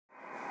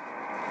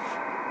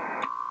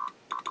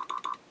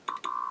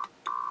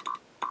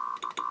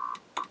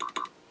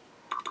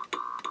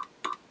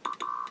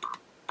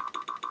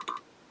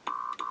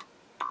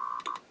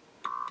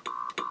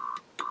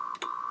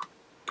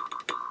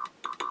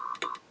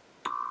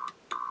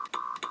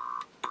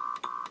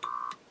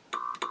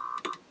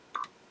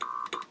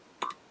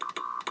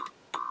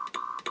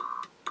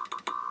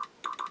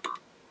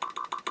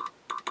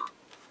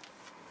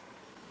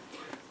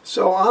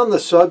So on the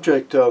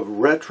subject of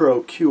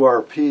retro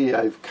QRP,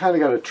 I've kind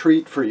of got a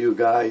treat for you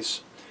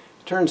guys.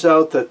 It turns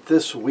out that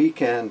this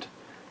weekend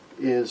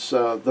is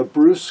the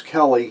Bruce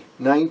Kelly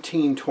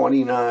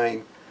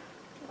 1929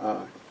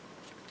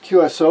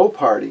 QSO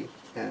Party,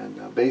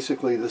 and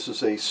basically this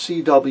is a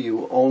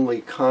CW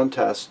only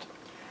contest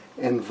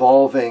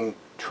involving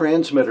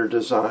transmitter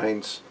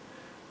designs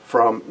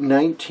from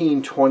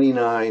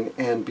 1929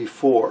 and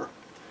before.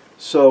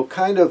 So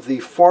kind of the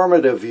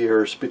formative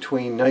years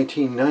between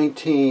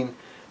 1919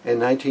 and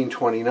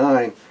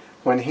 1929,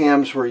 when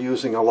hams were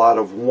using a lot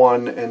of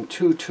 1 and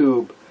 2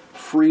 tube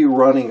free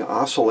running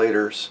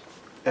oscillators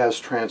as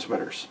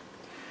transmitters.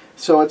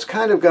 So it's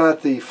kind of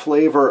got the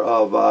flavor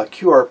of a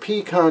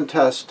QRP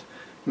contest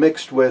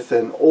mixed with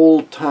an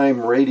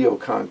old-time radio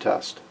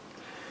contest.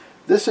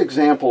 This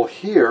example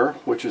here,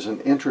 which is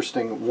an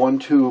interesting 1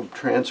 tube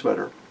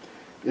transmitter,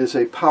 is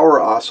a power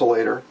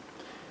oscillator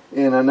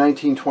in a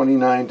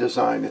 1929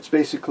 design. It's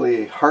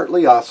basically a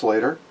Hartley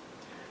oscillator.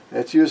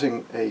 It's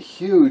using a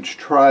huge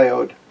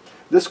triode.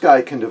 This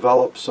guy can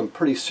develop some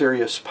pretty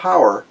serious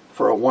power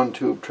for a 1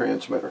 tube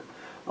transmitter.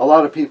 A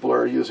lot of people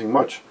are using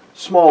much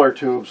smaller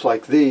tubes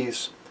like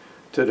these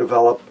to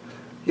develop,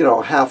 you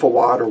know, half a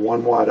watt or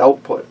 1 watt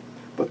output.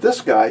 But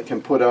this guy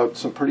can put out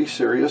some pretty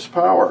serious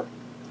power.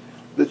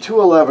 The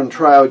 211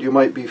 triode you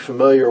might be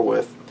familiar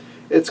with.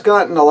 It's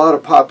gotten a lot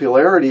of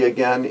popularity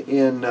again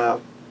in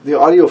the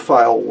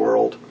audiophile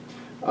world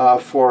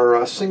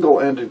for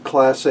single-ended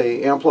Class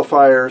A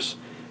amplifiers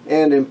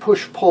and in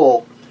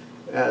push-pull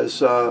as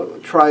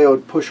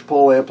triode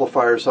push-pull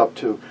amplifiers up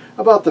to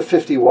about the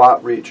 50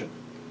 watt region.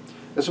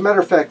 As a matter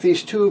of fact,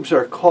 these tubes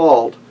are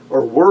called,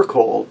 or were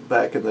called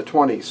back in the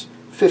 20s,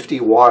 50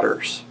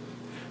 watters.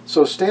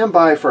 So stand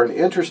by for an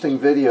interesting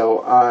video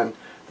on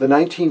the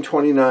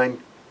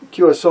 1929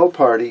 QSO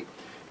Party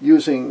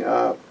using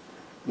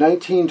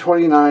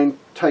 1929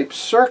 type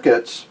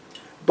circuits,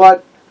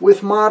 but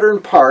with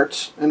modern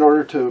parts in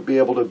order to be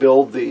able to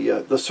build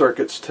the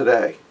circuits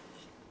today.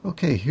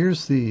 Okay,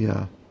 here's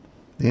the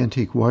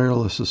Antique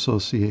Wireless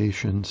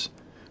Association's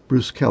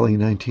Bruce Kelly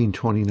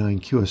 1929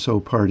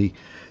 QSO Party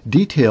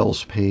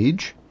details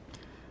page.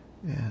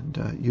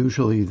 And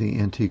usually the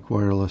Antique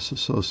Wireless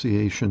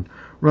Association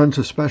runs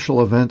a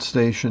special event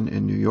station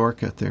in New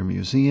York at their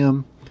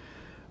museum.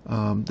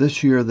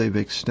 This year they've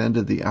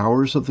extended the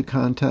hours of the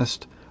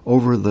contest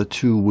over the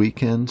 2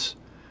 weekends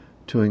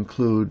to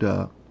include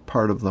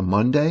part of the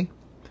Monday.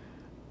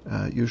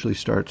 Usually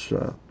starts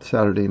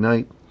Saturday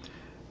night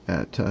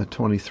at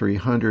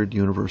 2300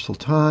 Universal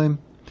Time,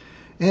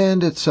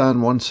 and it's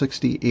on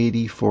 160,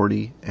 80,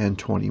 40, and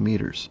 20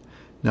 meters.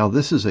 Now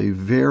this is a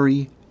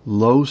very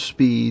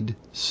low-speed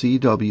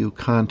CW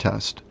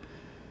contest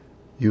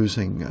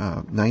using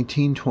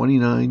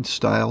 1929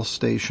 style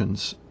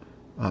stations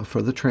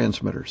for the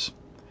transmitters.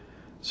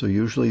 So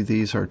usually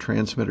these are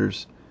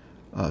transmitters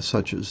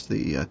such as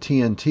the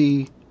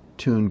TNT,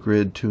 Tune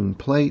Grid, Tune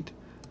Plate,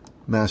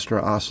 Master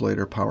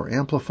Oscillator Power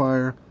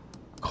Amplifier,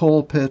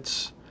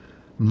 Colpitts,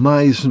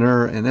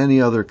 Meissner, and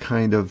any other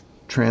kind of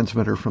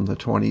transmitter from the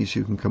 20s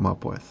you can come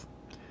up with.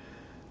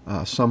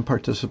 Some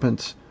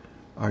participants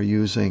are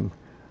using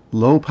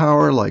low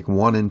power like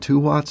 1 and 2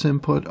 watts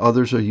input.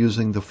 Others are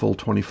using the full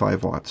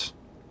 25 watts.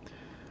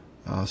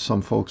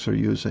 Some folks are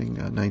using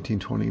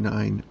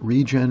 1929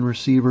 regen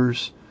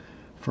receivers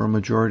for a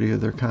majority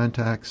of their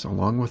contacts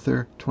along with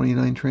their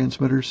 29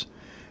 transmitters,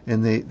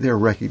 and they're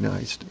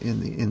recognized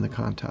in the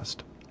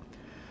contest.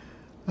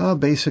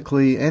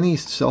 Basically any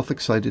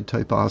self-excited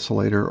type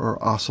oscillator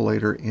or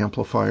oscillator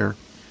amplifier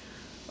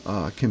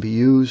can be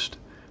used.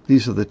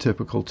 These are the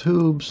typical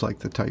tubes like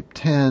the type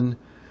 10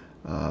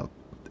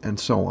 and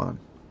so on.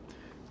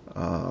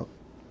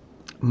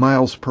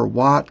 Miles per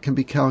watt can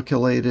be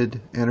calculated.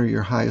 Enter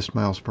your highest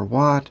miles per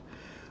watt.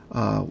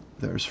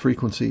 There's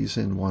frequencies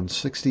in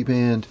 160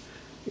 band,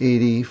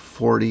 80,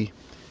 40,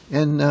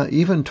 and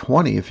even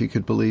 20 if you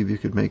could believe you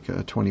could make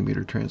a 20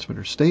 meter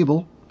transmitter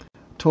stable.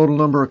 Total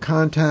number of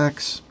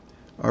contacts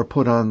are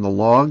put on the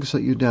logs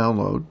that you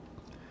download,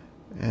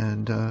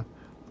 and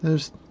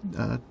there's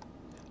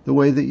the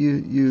way that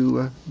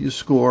you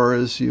score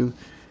is you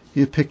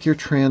pick your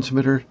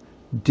transmitter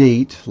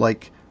date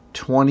like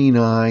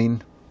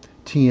 29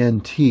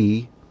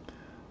 TNT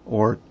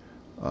or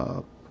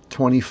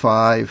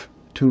 25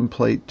 Tune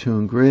Plate,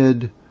 Tune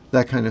Grid,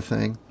 that kind of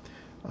thing.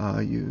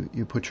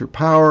 You put your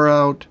power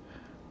out,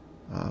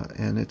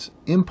 and it's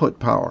input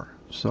power.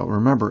 So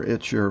remember,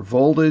 it's your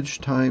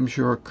voltage times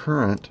your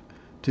current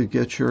to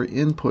get your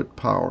input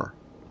power.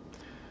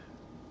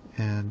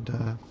 And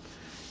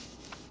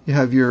you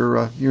have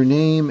your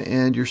name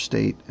and your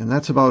state, and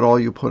that's about all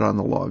you put on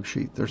the log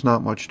sheet. There's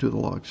not much to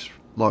the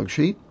log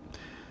sheet.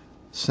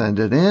 Send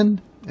it in,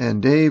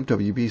 and Dave,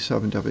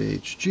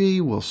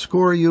 WB7WHG, will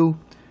score you,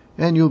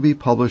 and you'll be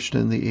published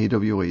in the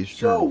AWA's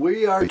journal. So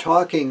we are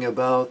talking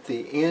about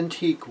the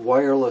Antique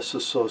Wireless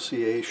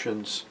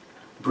Association's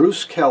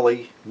Bruce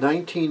Kelly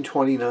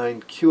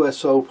 1929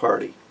 QSO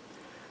Party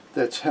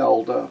that's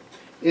held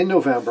in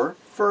November.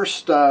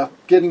 First,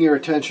 getting your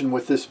attention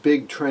with this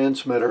big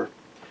transmitter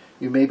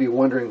You may be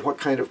wondering what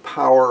kind of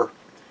power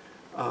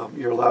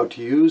you're allowed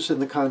to use in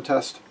the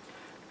contest.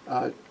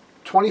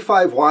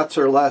 25 watts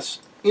or less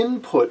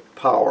input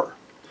power.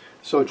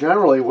 So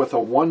generally with a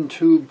one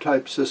tube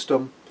type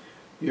system,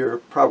 you're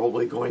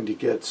probably going to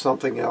get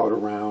something out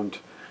around,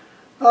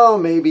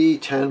 maybe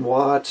 10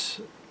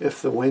 watts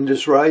if the wind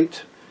is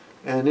right.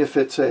 And if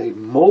it's a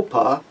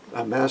MOPA,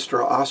 a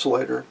master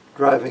oscillator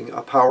driving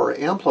a power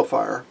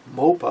amplifier,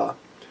 MOPA,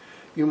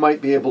 you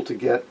might be able to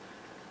get,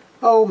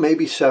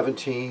 maybe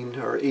 17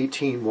 or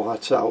 18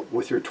 watts out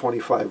with your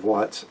 25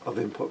 watts of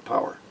input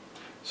power.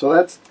 So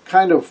that's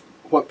kind of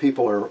what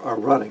people are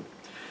running.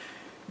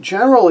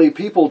 Generally,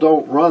 people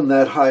don't run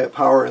that high a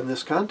power in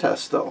this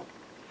contest, though.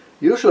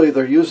 Usually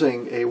they're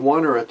using a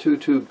 1 or a 2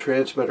 tube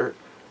transmitter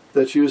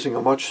that's using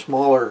a much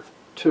smaller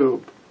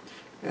tube.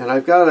 And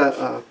I've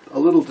got a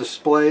little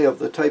display of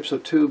the types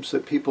of tubes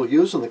that people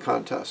use in the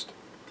contest.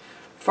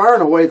 Far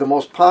and away the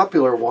most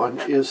popular one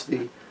is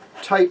the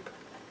Type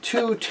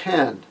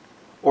 210,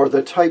 or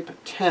the Type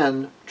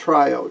 10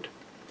 Triode.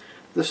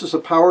 This is a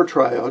power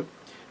triode,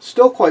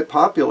 still quite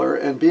popular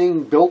and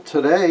being built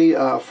today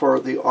for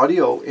the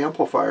audio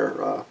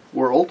amplifier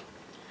world.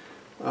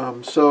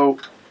 So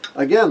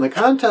again, the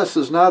contest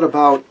is not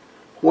about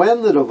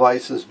when the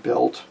device is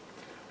built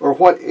or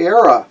what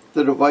era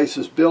the device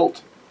is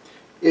built.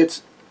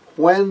 It's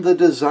when the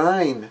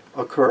design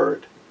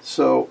occurred.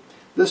 So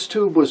this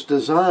tube was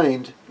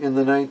designed in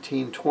the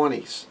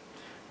 1920s.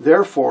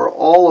 Therefore,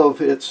 all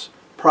of its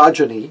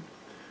progeny,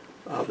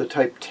 the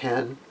Type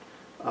 10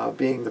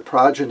 being the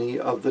progeny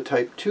of the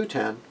Type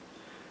 210,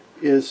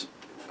 is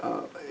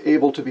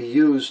able to be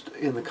used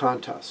in the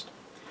contest.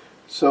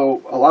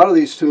 So a lot of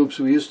these tubes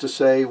we used to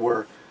say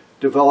were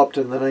developed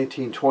in the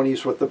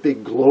 1920s with the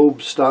big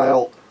globe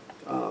style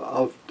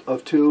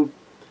of tube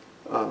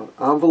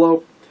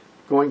envelope,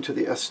 going to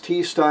the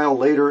ST style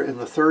later in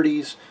the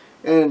 30s,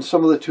 and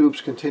some of the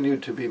tubes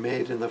continued to be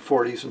made in the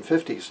 40s and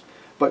 50s.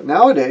 But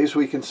nowadays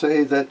we can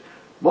say that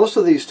most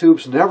of these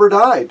tubes never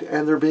died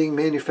and they're being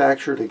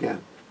manufactured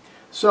again.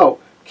 So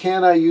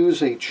can I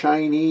use a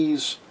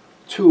Chinese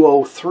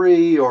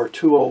 203 or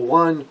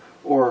 201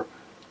 or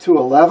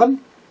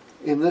 211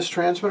 in this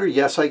transmitter?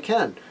 Yes, I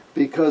can,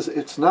 because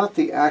it's not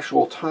the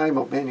actual time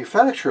of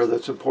manufacture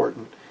that's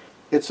important.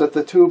 It's that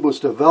the tube was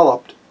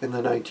developed in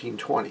the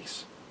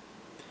 1920s.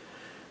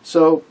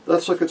 So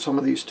let's look at some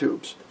of these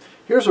tubes.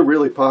 Here's a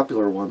really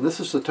popular one. This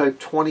is the Type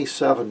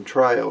 27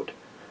 Triode.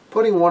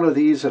 Putting one of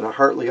these in a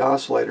Hartley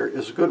oscillator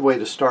is a good way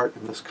to start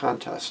in this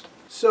contest.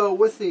 So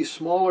with these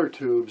smaller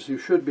tubes, you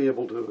should be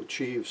able to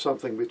achieve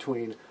something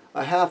between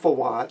a half a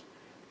watt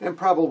and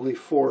probably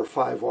 4 or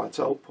 5 watts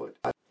output.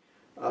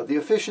 The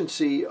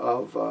efficiency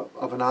of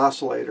an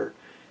oscillator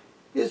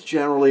is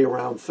generally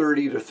around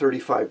 30 to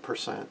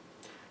 35%.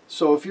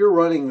 So if you're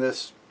running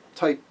this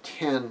Type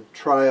 10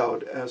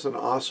 Triode as an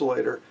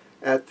oscillator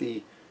at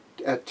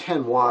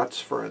 10 watts,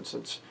 for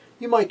instance,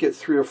 you might get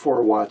 3 or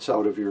 4 watts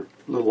out of your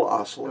little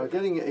oscillator. Now,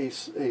 getting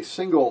a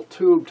single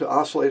tube to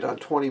oscillate on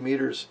 20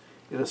 meters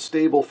in a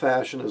stable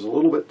fashion is a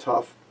little bit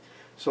tough.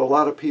 So a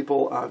lot of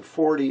people on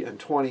 40 and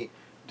 20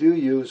 do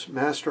use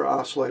master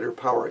oscillator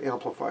power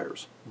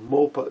amplifiers,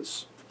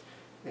 MOPAs.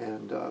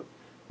 And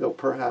they'll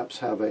perhaps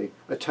have a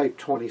Type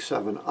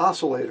 27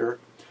 oscillator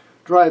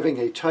driving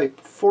a Type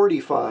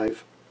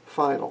 45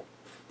 final.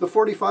 The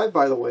 45,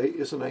 by the way,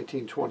 is a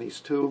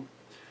 1920s tube.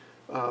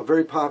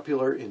 Very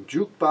popular in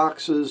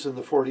jukeboxes in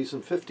the 40s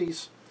and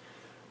 50s.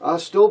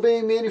 Still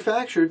being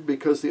manufactured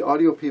because the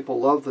audio people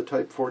love the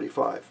Type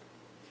 45.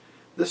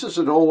 This is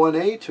an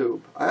O1A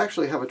tube. I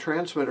actually have a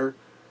transmitter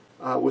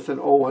with an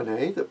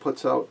O1A that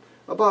puts out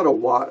about a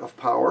watt of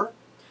power.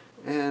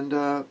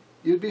 And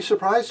you'd be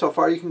surprised how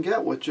far you can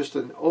get with just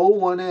an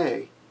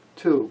O1A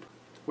tube,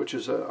 which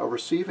is a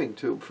receiving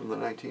tube from the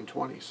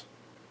 1920s.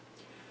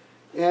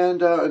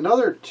 And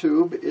another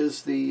tube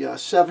is the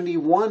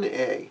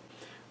 71A.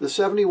 The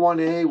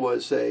 71A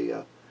was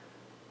a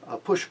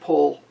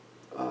push-pull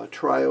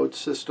triode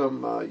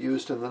system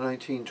used in the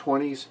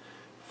 1920s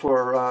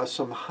for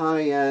some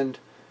high-end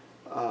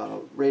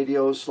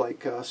radios,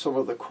 like some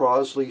of the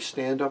Crosley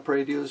stand-up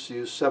radios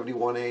use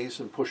 71As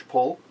and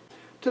push-pull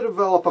to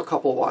develop a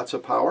couple watts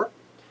of power.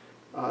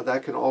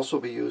 That can also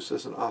be used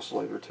as an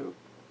oscillator tube.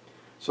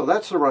 So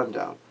that's the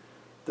rundown.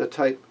 The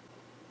Type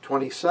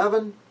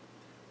 27,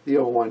 the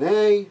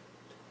O1A,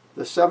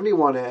 the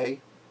 71A,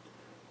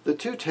 the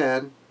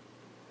 210,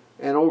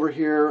 and over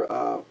here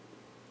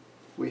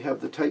we have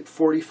the Type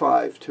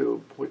 45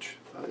 tube, which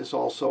is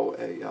also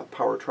a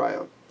power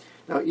triode.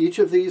 Now each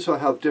of these will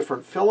have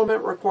different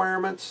filament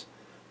requirements.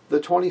 The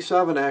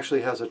 27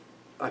 actually has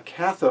a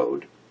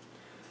cathode,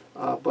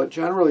 but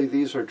generally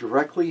these are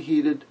directly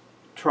heated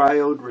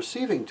triode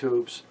receiving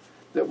tubes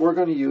that we're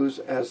going to use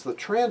as the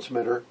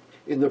transmitter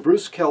in the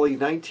Bruce Kelly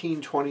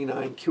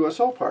 1929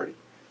 QSO Party.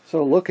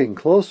 So looking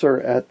closer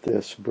at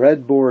this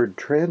breadboard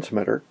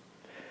transmitter,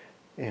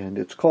 and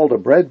it's called a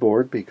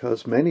breadboard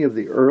because many of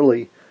the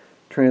early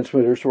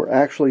transmitters were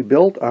actually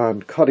built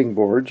on cutting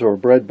boards or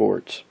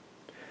breadboards.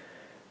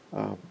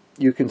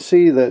 you can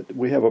see that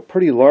we have a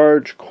pretty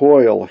large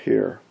coil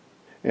here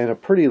and a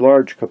pretty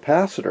large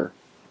capacitor.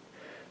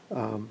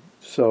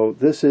 So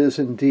this is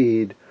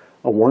indeed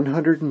a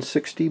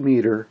 160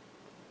 meter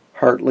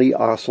Hartley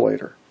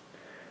oscillator.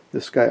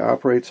 This guy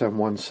operates on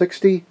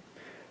 160,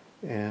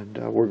 and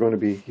we're going to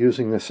be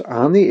using this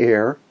on the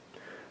air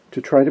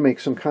to try to make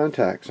some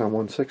contacts on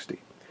 160.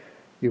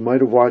 You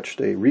might have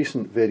watched a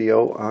recent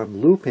video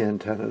on loop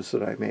antennas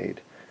that I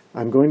made.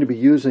 I'm going to be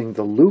using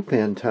the loop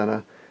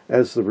antenna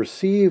as the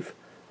receive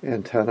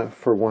antenna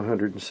for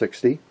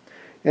 160,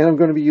 and I'm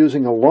going to be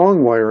using a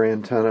long wire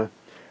antenna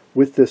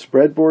with this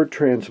breadboard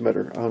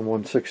transmitter on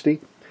 160,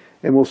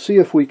 and we'll see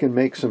if we can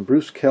make some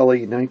Bruce Kelly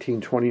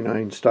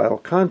 1929 style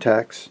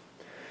contacts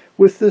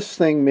with this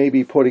thing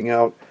maybe putting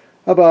out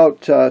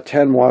about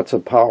 10 watts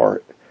of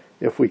power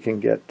if we can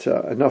get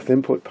enough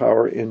input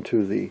power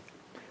into the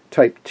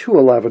type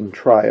 211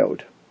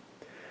 Triode.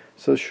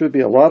 So it should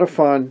be a lot of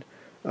fun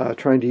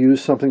trying to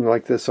use something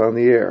like this on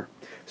the air.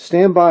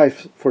 Stand by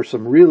for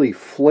some really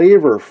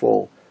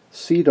flavorful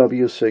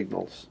CW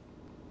signals.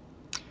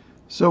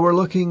 So we're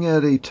looking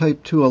at a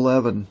type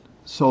 211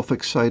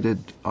 self-excited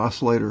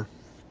oscillator.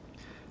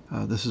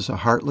 This is a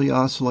Hartley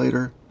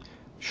oscillator,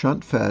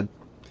 shunt fed.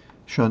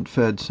 Shunt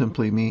fed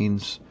simply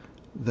means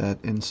that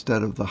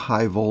instead of the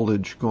high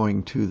voltage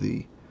going to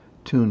the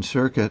tune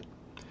circuit,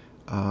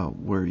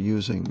 we're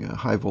using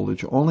high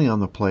voltage only on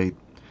the plate,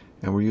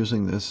 and we're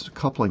using this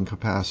coupling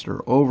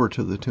capacitor over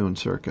to the tune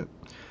circuit.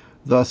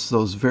 Thus,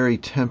 those very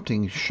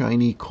tempting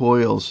shiny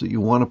coils that you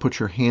want to put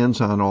your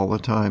hands on all the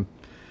time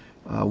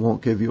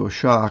won't give you a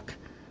shock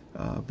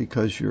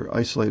because you're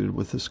isolated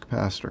with this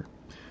capacitor.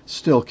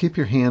 Still, keep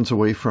your hands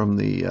away from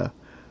the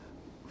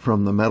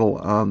metal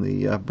on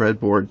the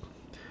breadboard,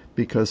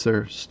 because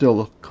there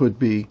still could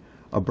be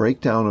a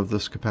breakdown of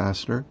this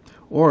capacitor,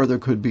 or there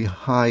could be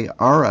high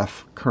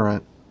RF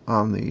current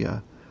on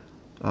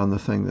the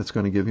thing that's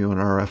going to give you an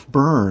RF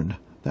burn.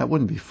 That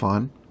wouldn't be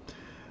fun.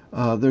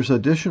 There's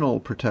additional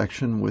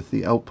protection with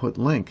the output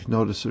link.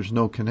 Notice there's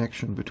no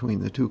connection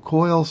between the two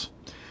coils.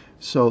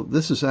 So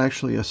this is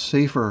actually a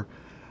safer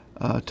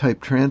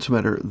type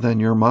transmitter than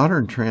your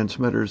modern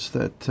transmitters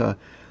that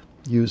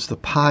use the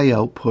pi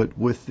output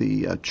with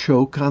the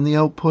choke on the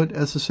output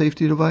as a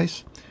safety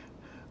device.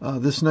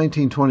 This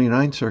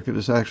 1929 circuit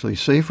is actually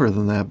safer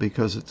than that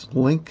because it's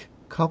link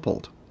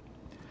coupled.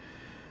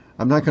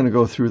 I'm not going to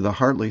go through the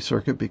Hartley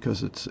circuit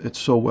because it's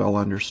so well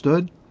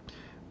understood,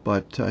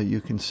 but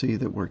you can see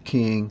that we're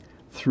keying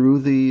through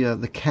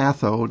the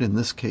cathode. In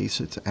this case,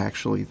 it's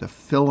actually the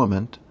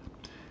filament,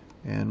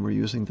 and we're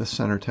using the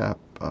center tap.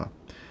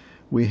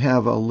 We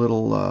have a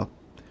little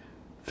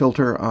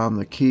filter on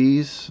the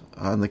keys,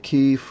 on the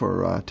key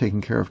for taking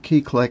care of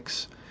key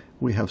clicks.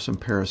 We have some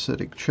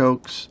parasitic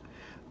chokes.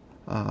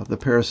 The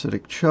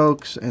parasitic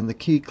chokes and the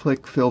key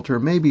click filter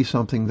may be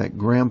something that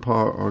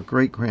grandpa or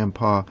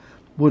great-grandpa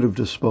would have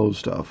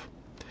disposed of.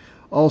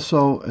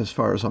 Also, as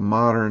far as a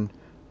modern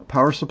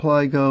power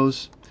supply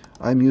goes,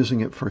 I'm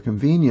using it for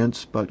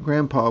convenience, but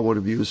grandpa would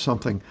have used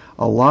something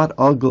a lot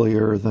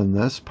uglier than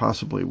this,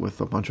 possibly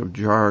with a bunch of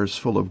jars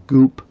full of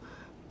goop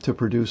to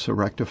produce a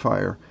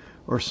rectifier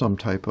or some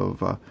type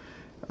of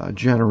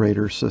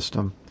generator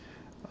system.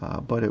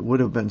 But it would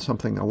have been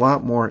something a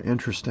lot more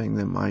interesting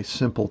than my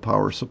simple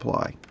power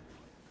supply.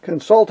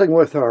 Consulting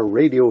with our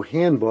radio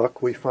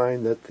handbook, we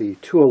find that the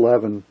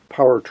 211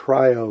 power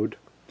triode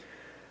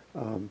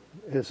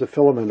is a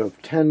filament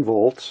of 10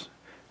 volts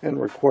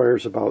and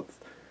requires about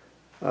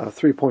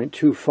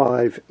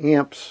 3.25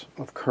 amps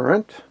of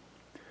current,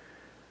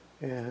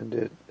 and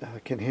it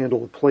can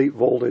handle a plate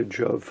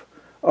voltage of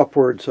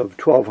upwards of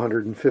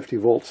 1250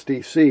 volts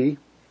DC.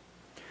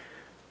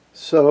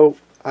 So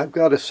I've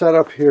got a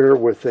setup here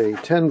with a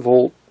 10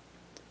 volt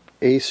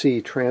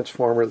AC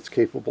transformer that's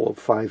capable of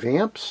 5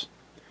 amps.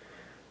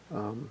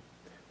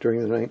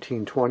 During the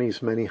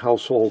 1920s, many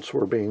households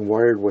were being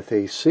wired with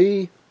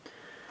AC,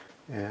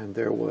 and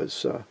there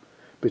was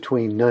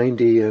between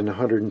 90 and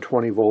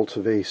 120 volts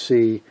of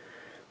AC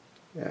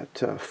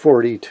at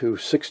 40 to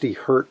 60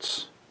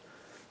 hertz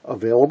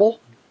available.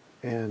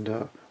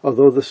 And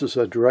although this is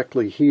a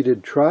directly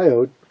heated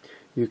triode,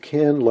 you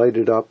can light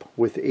it up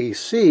with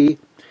AC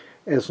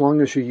as long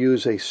as you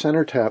use a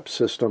center tap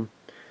system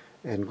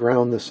and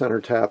ground the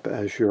center tap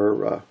as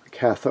your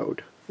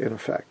cathode, in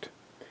effect.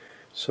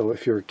 So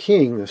if you're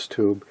keying this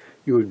tube,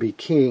 you would be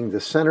keying the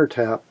center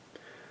tap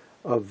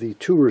of the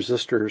two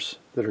resistors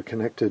that are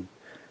connected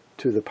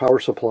to the power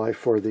supply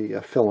for the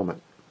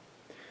filament.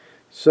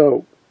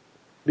 So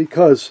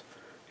because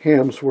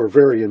hams were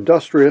very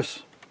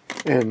industrious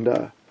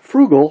and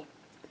frugal,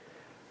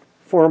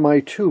 for my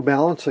two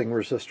balancing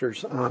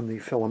resistors on the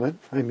filament,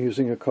 I'm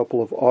using a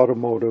couple of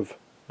automotive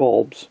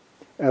bulbs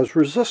as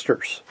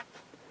resistors.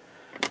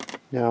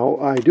 Now,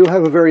 I do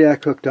have a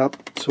variac hooked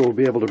up, so we'll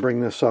be able to bring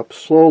this up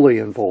slowly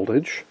in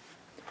voltage.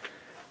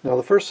 Now,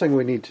 the first thing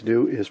we need to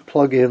do is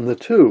plug in the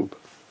tube.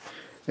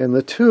 And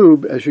the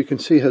tube, as you can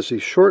see, has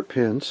these short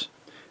pins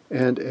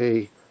and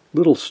a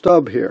little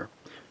stub here.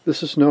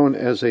 This is known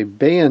as a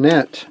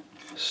bayonet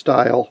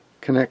style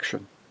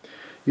connection.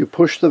 You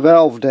push the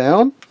valve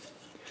down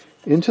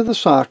into the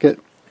socket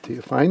till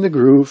you find the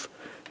groove,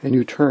 and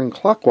you turn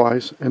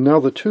clockwise, and now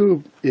the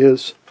tube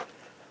is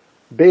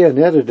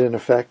bayoneted in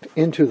effect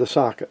into the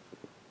socket.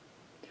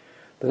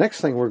 The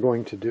next thing we're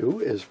going to do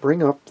is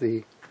bring up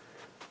the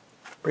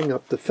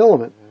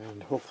filament,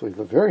 and hopefully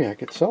the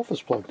variac itself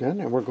is plugged in,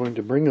 and we're going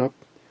to bring up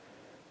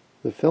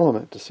the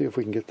filament to see if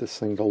we can get this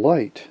thing to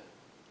light.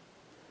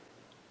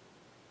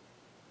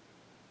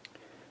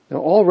 Now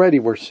already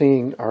we're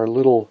seeing our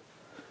little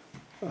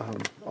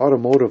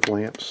automotive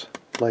lamps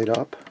light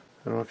up.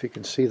 I don't know if you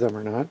can see them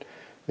or not.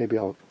 Maybe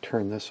I'll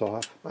turn this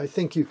off. I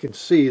think you can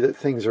see that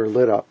things are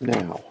lit up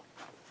now.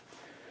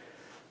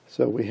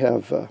 So we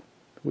have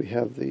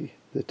the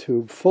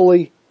tube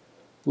fully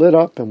lit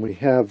up, and we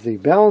have the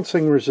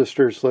balancing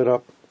resistors lit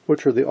up,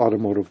 which are the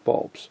automotive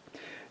bulbs.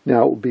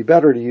 Now it would be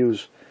better to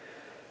use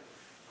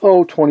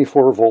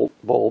 24 volt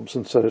bulbs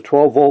instead of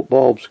 12 volt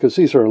bulbs, because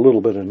these are a little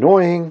bit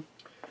annoying.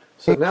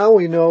 So now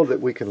we know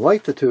that we can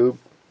light the tube.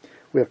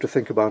 We have to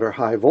think about our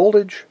high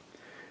voltage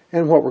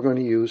and what we're going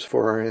to use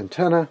for our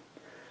antenna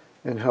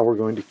and how we're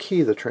going to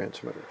key the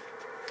transmitter.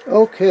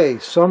 Okay,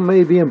 some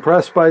may be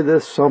impressed by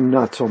this, some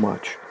not so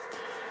much.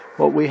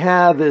 What we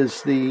have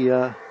is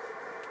the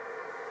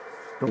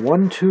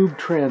one tube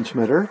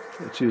transmitter.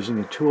 It's using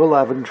a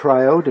 211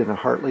 triode and a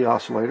Hartley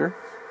oscillator.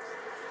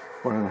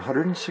 We're on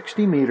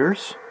 160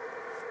 meters,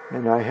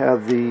 and I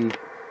have the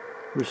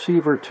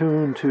receiver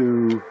tuned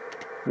to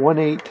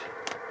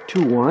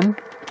 1821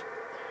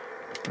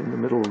 in the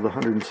middle of the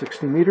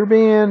 160 meter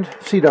band,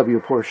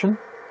 CW portion.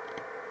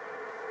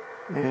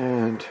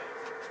 And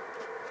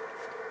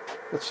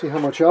let's see how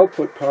much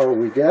output power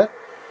we get.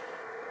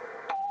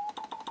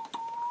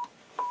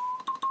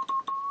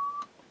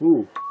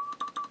 Ooh.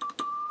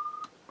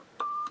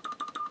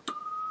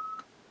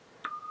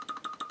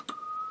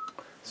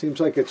 Seems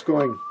like it's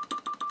going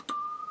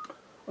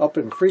up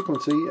in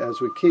frequency as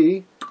we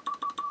key.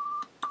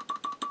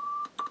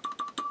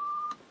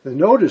 The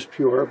note is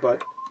pure,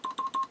 but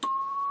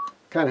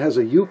kind of has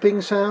a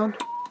youping sound.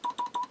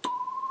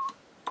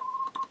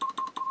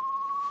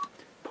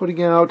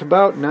 Putting out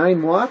about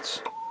 9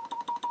 watts.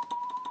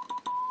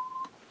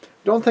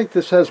 Don't think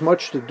this has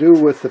much to do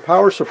with the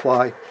power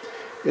supply.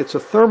 It's a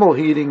thermal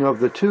heating of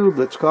the tube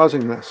that's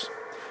causing this.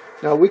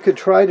 Now we could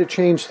try to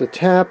change the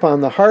tap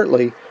on the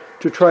Hartley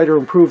to try to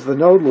improve the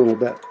note a little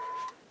bit.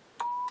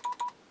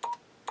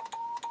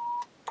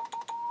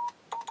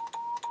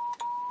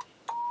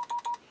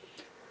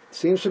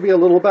 Seems to be a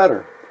little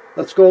better.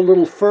 Let's go a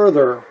little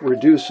further,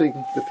 reducing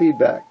the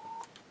feedback.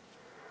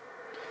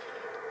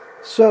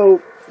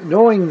 So,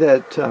 knowing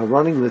that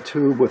running the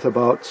tube with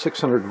about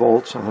 600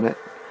 volts on it,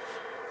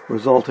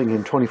 resulting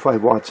in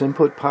 25 watts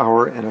input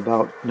power and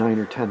about 9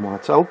 or 10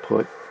 watts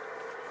output,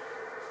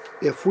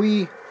 if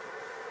we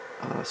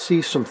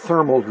see some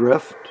thermal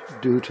drift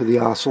due to the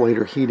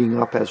oscillator heating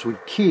up as we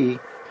key,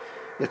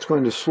 it's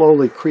going to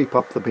slowly creep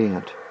up the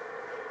band.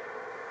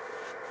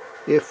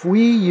 If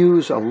we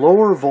use a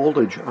lower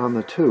voltage on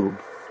the tube,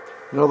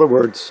 in other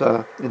words,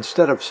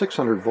 instead of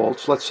 600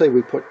 volts, let's say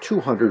we put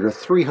 200 or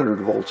 300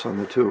 volts on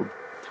the tube.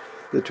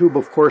 The tube,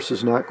 of course,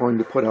 is not going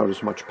to put out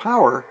as much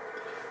power,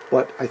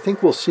 but I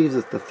think we'll see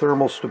that the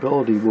thermal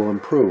stability will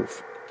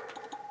improve.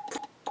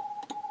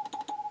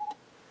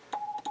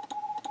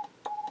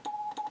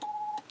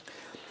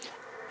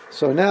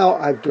 So now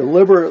I've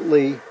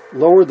deliberately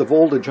lowered the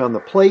voltage on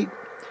the plate.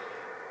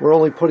 We're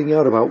only putting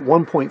out about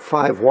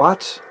 1.5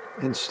 watts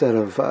instead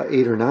of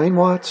 8 or 9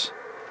 watts.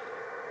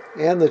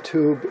 And the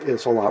tube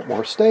is a lot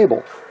more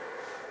stable.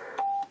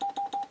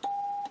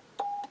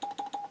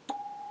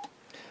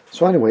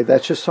 So anyway,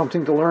 that's just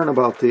something to learn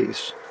about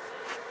these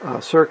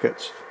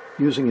circuits.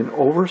 Using an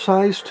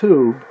oversized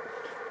tube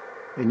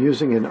and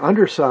using an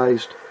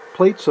undersized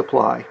plate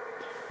supply,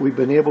 we've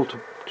been able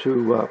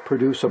to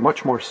produce a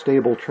much more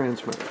stable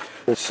transmitter.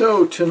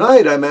 So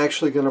tonight I'm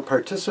actually going to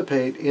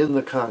participate in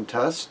the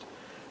contest,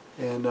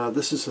 and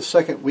this is the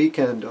second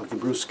weekend of the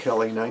Bruce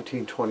Kelly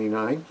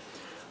 1929.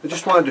 I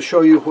just wanted to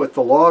show you what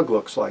the log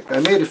looks like. I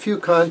made a few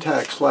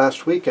contacts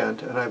last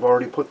weekend, and I've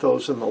already put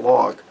those in the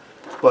log.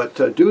 But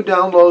do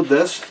download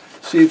this,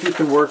 see if you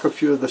can work a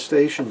few of the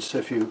stations.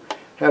 If you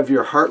have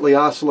your Hartley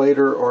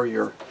oscillator or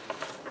your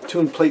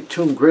tune plate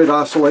tune grid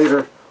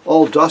oscillator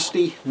all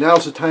dusty,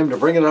 now's the time to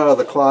bring it out of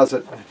the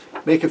closet,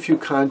 make a few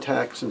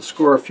contacts, and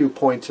score a few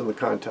points in the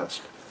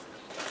contest.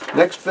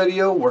 Next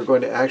video, we're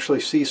going to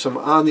actually see some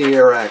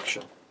on-the-air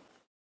action.